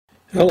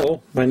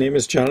Hello, my name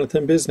is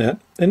Jonathan Bisnet,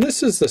 and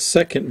this is the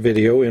second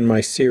video in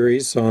my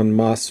series on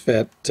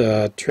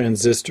MOSFET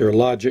transistor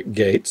logic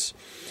gates.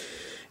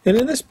 And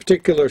in this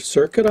particular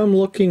circuit, I'm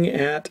looking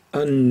at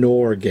a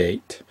NOR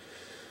gate.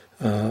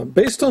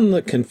 Based on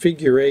the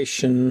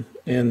configuration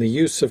and the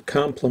use of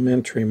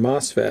complementary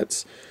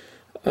MOSFETs,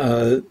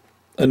 a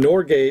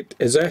NOR gate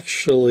is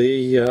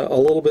actually a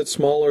little bit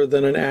smaller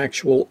than an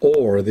actual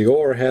OR. The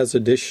OR has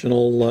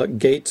additional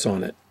gates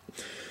on it.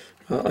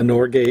 A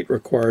NOR gate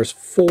requires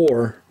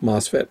 4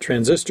 MOSFET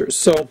transistors.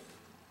 So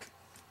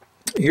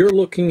you're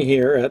looking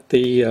here at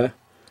the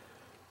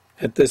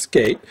at this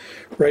gate.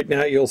 Right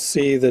now you'll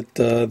see that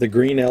the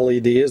green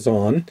LED is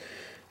on.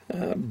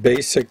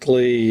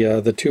 Basically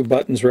the 2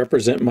 buttons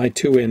represent my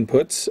 2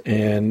 inputs,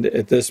 and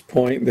at this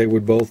point they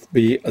would both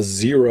be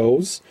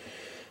zeros.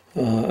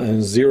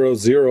 And 0,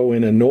 0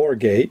 in a NOR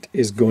gate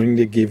is going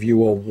to give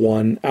you a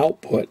 1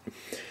 output.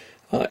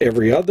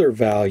 Every other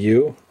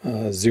value,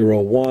 0,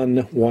 1,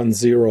 1,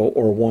 0,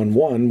 or 1,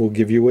 1, will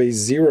give you a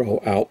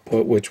 0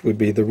 output, which would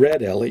be the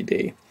red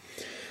LED.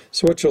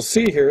 So what you'll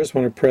see here is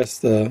when I press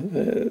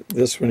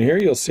this one here,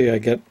 you'll see I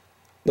get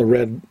the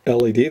red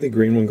LED, the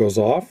green one goes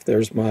off.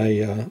 There's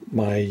my,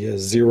 my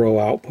 0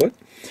 output.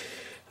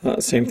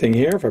 Same thing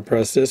here, if I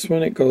press this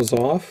one, it goes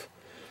off.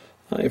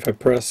 If I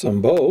press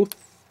them both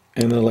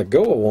and then let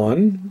go of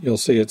one, you'll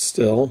see it's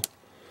only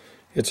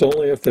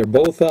if they're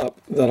both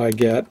up that I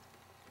get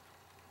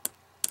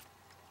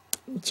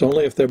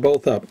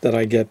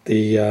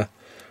the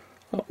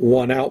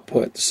 1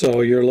 output.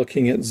 So you're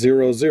looking at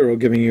 0, 0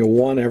 giving you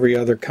 1, every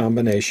other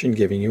combination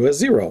giving you a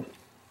 0.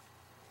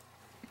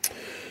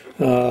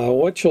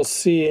 What you'll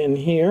see in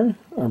here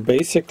are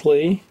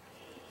basically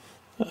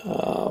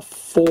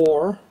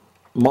 4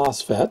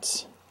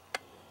 MOSFETs.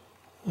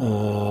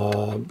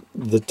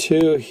 The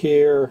 2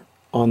 here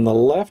on the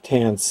left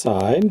hand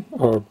side,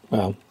 or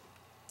well,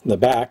 the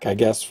back I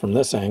guess from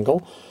this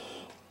angle,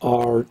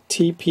 are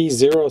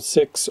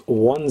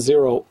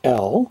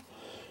TP0610L,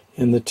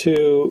 and the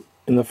 2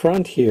 in the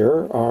front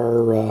here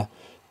are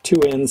 2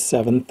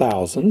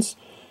 N7000s.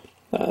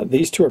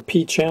 These 2 are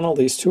P-channel,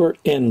 these 2 are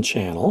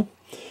N-channel.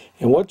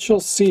 And what you'll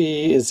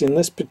see is in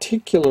this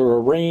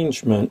particular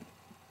arrangement,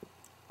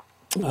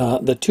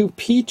 the 2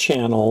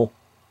 P-channel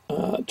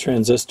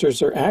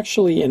transistors are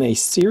actually in a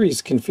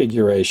series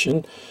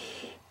configuration,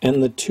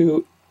 and the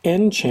 2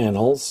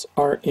 N-channels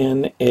are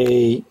in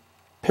a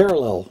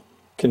parallel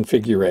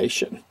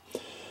configuration.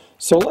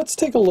 So let's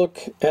take a look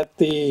at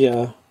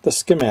the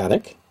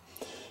schematic.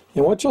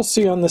 And what you'll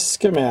see on the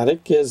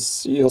schematic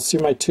is you'll see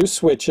my 2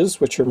 switches,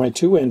 which are my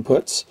 2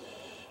 inputs.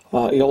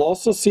 You'll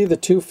also see the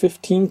 2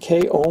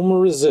 15K ohm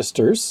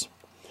resistors,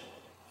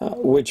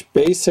 which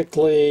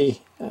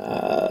basically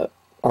are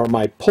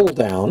my pull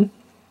down,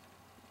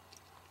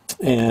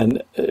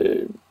 and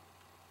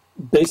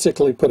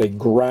basically put a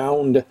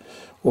ground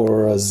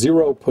or a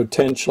 0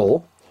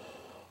 potential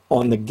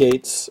on the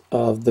gates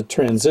of the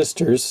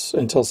transistors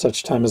until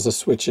such time as the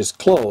switch is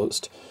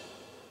closed.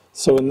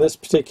 So in this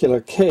particular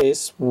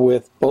case,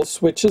 with both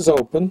switches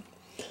open,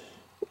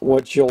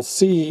 what you'll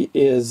see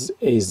is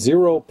a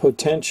 0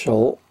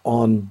 potential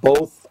on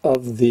both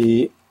of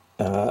the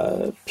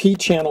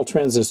P-channel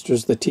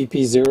transistors, the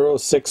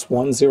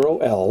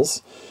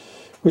TP0610Ls,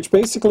 which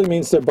basically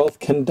means they're both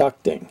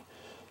conducting.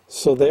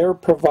 So they're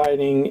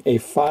providing a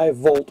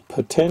 5-volt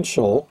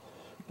potential,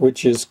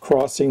 which is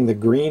crossing the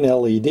green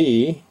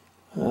LED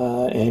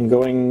and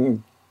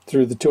going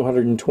through the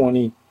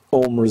 220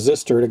 ohm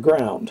resistor to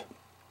ground.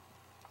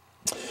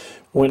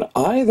 When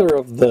either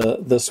of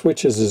the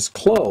switches is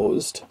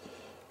closed,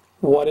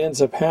 what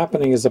ends up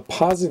happening is a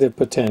positive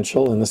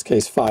potential, in this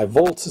case 5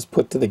 volts, is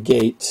put to the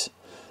gate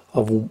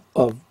of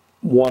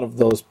one of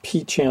those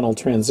P-channel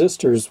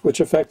transistors, which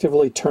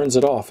effectively turns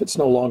it off. It's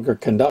no longer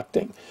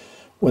conducting.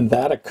 When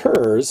that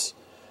occurs,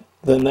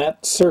 then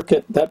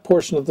that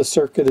portion of the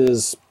circuit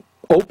is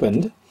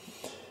opened,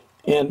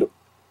 and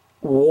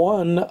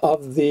one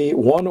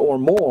or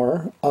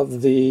more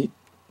of the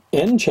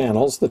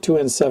N-channels, the 2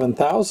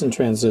 N7000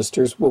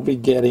 transistors, will be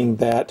getting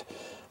that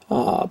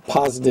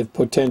positive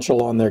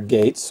potential on their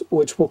gates,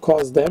 which will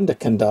cause them to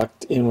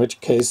conduct, in which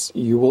case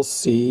you will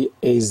see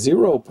a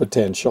 0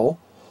 potential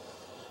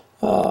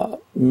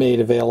made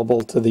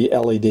available to the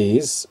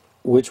LEDs,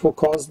 which will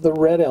cause the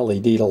red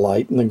LED to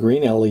light and the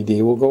green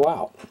LED will go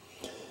out.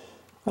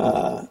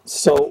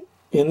 So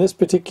in this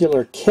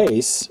particular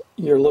case,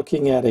 you're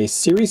looking at a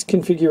series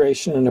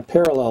configuration and a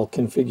parallel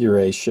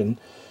configuration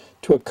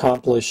to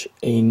accomplish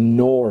a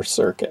NOR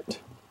circuit.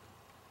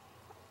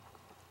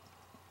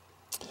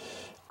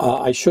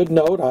 I should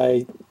note,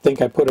 I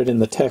think I put it in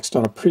the text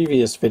on a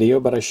previous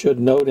video, but I should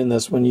note in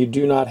this one, you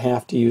do not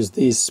have to use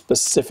these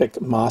specific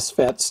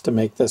MOSFETs to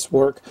make this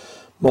work.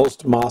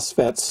 Most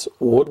MOSFETs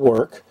would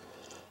work.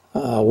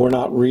 We're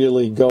not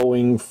really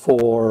going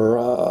for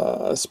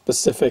a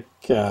specific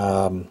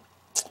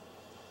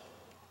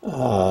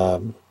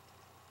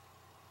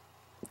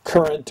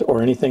current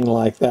or anything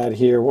like that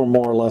here. We're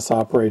more or less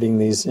operating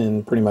these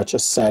in pretty much a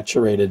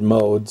saturated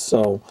mode,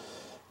 so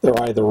they're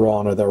either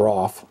on or they're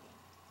off.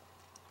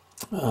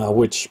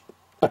 which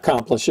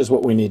accomplishes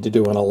what we need to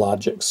do in a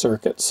logic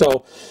circuit.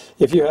 So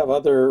if you have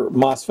other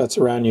MOSFETs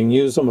around, you can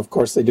use them. Of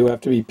course, they do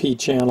have to be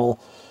P-channel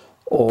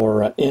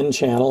or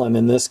N-channel, and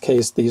in this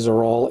case, these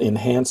are all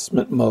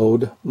enhancement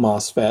mode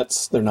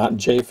MOSFETs. They're not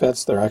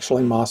JFETs, they're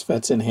actually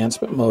MOSFETs,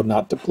 enhancement mode,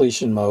 not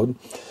depletion mode.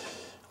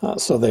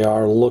 So they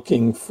are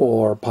looking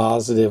for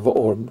positive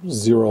or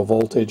zero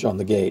voltage on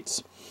the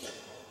gates.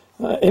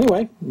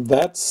 Anyway,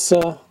 that's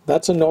a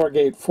NOR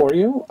gate for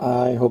you.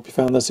 I hope you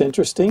found this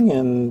interesting,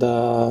 and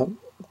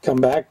come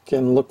back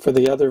and look for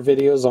the other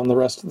videos on the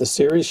rest of the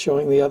series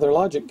showing the other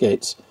logic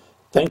gates.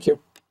 Thank you.